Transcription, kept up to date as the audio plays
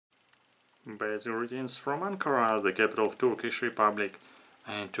Best greetings from Ankara, the capital of Turkish Republic,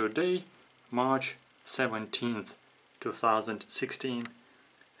 and today, March 17th, 2016,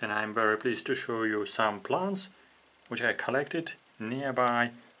 and I'm very pleased to show you some plants which I collected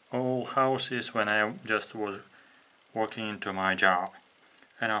nearby all houses when I just was walking into my job.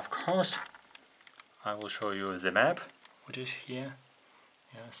 And of course, I will show you the map which is here.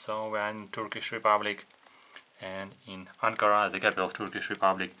 Yeah, so we're in Turkish Republic and in Ankara, the capital of Turkish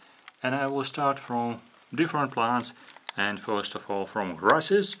Republic. And I will start from different plants, and first of all from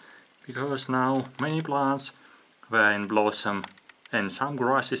grasses, because now many plants were in blossom and some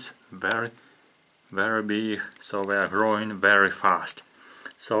grasses very big, so they are growing very fast.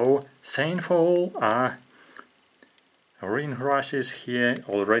 So Saintful are green grasses here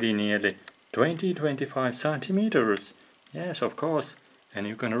already nearly 20-25 centimeters. Yes, of course. And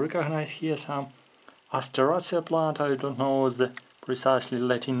you can recognize here some Asteraceae plant, I don't know the precisely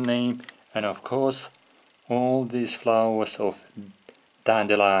Latin name, and of course all these flowers of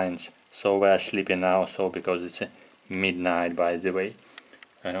dandelions. So we are sleeping now, so because it's midnight, by the way.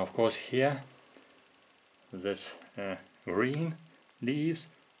 And of course here this green leaves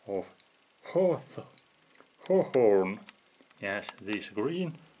of hawthorn. Yes, these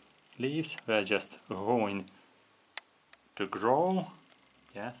green leaves were just going to grow.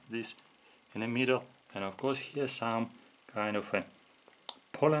 Yes, this in the middle. And of course here some kind of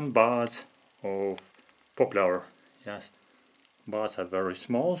pollen buds of poplar. Yes, buds are very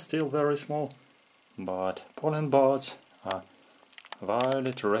small, still very small, but pollen buds are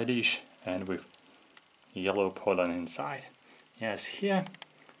violet, reddish, and with yellow pollen inside. Yes, here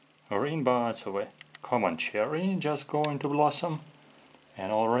green buds of a common cherry just going to blossom,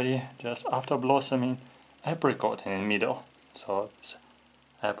 and already just after blossoming apricot in the middle. So it's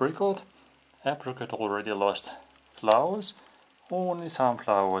apricot already lost flowers, only some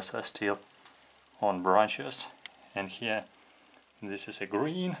flowers are still on branches. And here this is a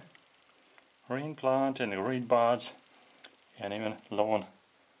green plant and green buds, and even long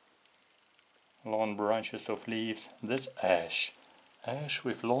branches of leaves. This ash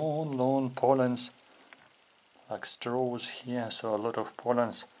with long pollens like straws here, so a lot of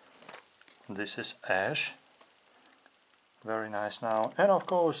pollens. This is ash, very nice now. And of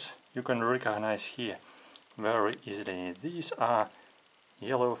course you can recognize here very easily, these are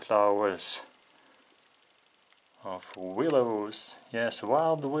yellow flowers of willows. Yes,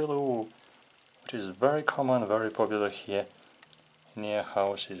 wild willow, which is very common, very popular here near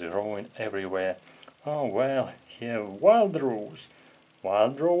houses, growing everywhere. Oh well, here wild rose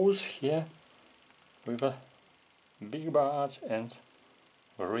here with big buds and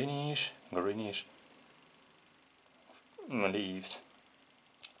greenish leaves.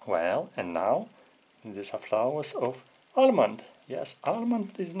 Well, and now these are flowers of almond. Yes,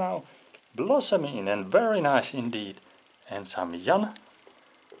 almond is now blossoming and very nice indeed. And some young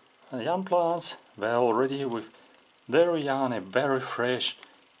plants were already with very young and very fresh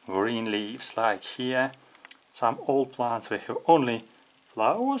green leaves. Like here, some old plants they have only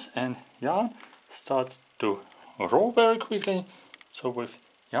flowers, and young start to grow very quickly. So with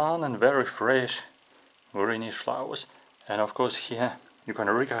young and very fresh greenish flowers. And of course here you can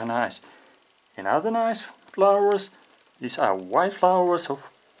recognize another nice flowers. These are white flowers of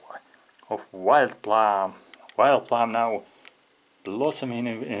wild plum. Wild plum now blossoming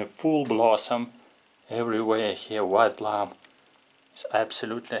in full blossom everywhere here. Wild plum is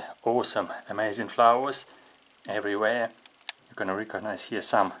absolutely awesome, amazing flowers everywhere. You can recognize here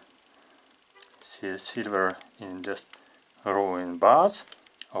some silver in just growing buds.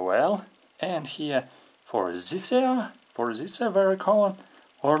 Oh well, and here Forsythia very common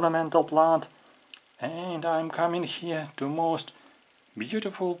ornamental plant. And I'm coming here to most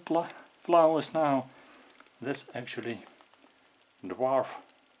beautiful flowers now. That's actually dwarf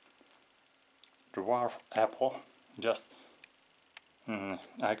apple. Just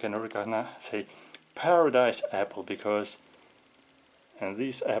I can recognize, say, paradise apple, because and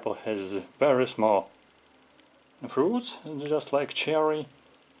this apple has very small fruits, just like cherry,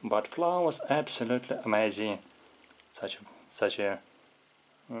 but flowers absolutely amazing. Such a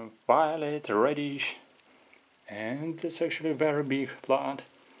violet, reddish, and it's actually very big plant,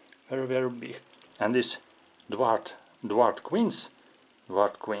 very big. And this dwarf quince,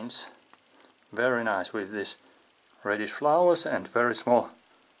 very nice with this reddish flowers and very small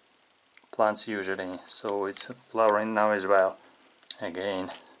plants usually. So it's flowering now as well.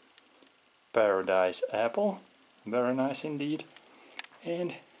 Again, paradise apple, very nice indeed.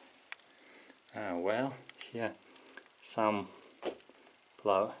 And well, here some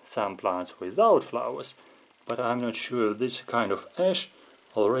plants without flowers, but I'm not sure if this kind of ash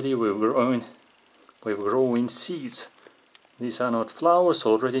already we've growing seeds. These are not flowers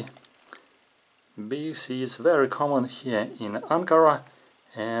already. Bee seeds very common here in Ankara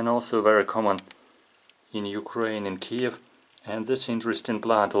and also very common in Ukraine, in Kiev. And this interesting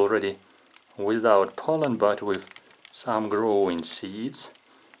plant already without pollen but with some growing seeds.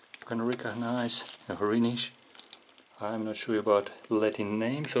 You can recognize greenish. I'm not sure about Latin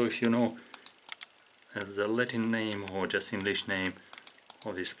name, so if you know the Latin name or just English name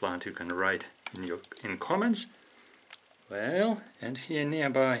of this plant, you can write in comments. Well, and here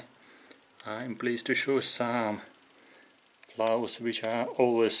nearby I'm pleased to show some flowers which are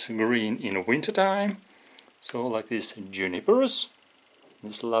always green in winter time. So like these junipers,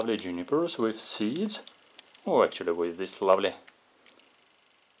 these lovely junipers with seeds, or actually with this lovely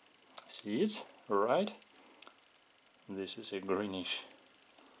seeds, right? This is a greenish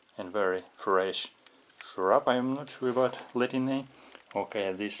and very fresh shrub. I'm not sure about Latin name.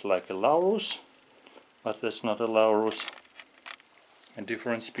 Okay, this like a laurus, but that's not a laurus, a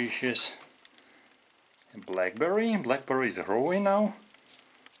different species. A blackberry is growing now,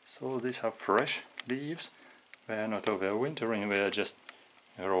 so these have fresh leaves. They are not overwintering, they are just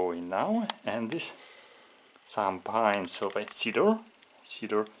growing now. And this some pines of a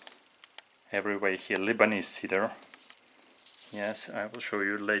cedar everywhere here, Lebanese cedar. Yes, I will show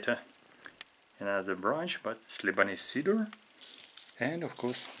you later another branch, but it's Lebanese cedar. And of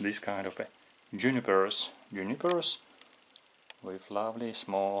course this kind of a junipers with lovely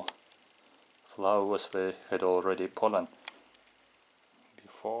small flowers. They had already pollen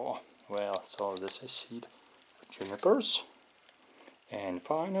before. Well, so this is seed for junipers. And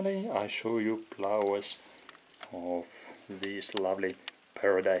finally I show you flowers of this lovely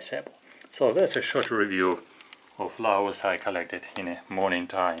paradise apple. So that's a short review of flowers I collected in a morning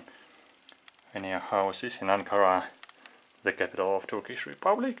time in our houses in Ankara, the capital of Turkish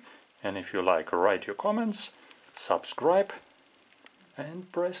Republic. And if you like, write your comments, subscribe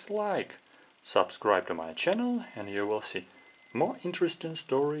and press like. Subscribe to my channel and you will see more interesting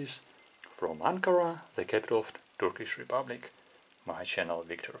stories from Ankara, the capital of Turkish Republic. My channel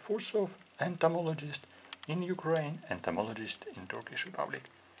Viktor Fursov, Entomologist in Ukraine, Entomologist in Turkish Republic.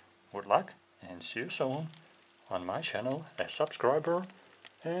 Good luck and see you soon on my channel as subscriber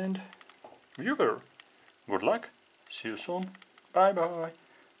and viewer. Good luck, see you soon, bye bye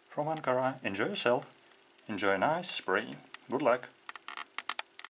from Ankara. Enjoy yourself, enjoy a nice spring. Good luck.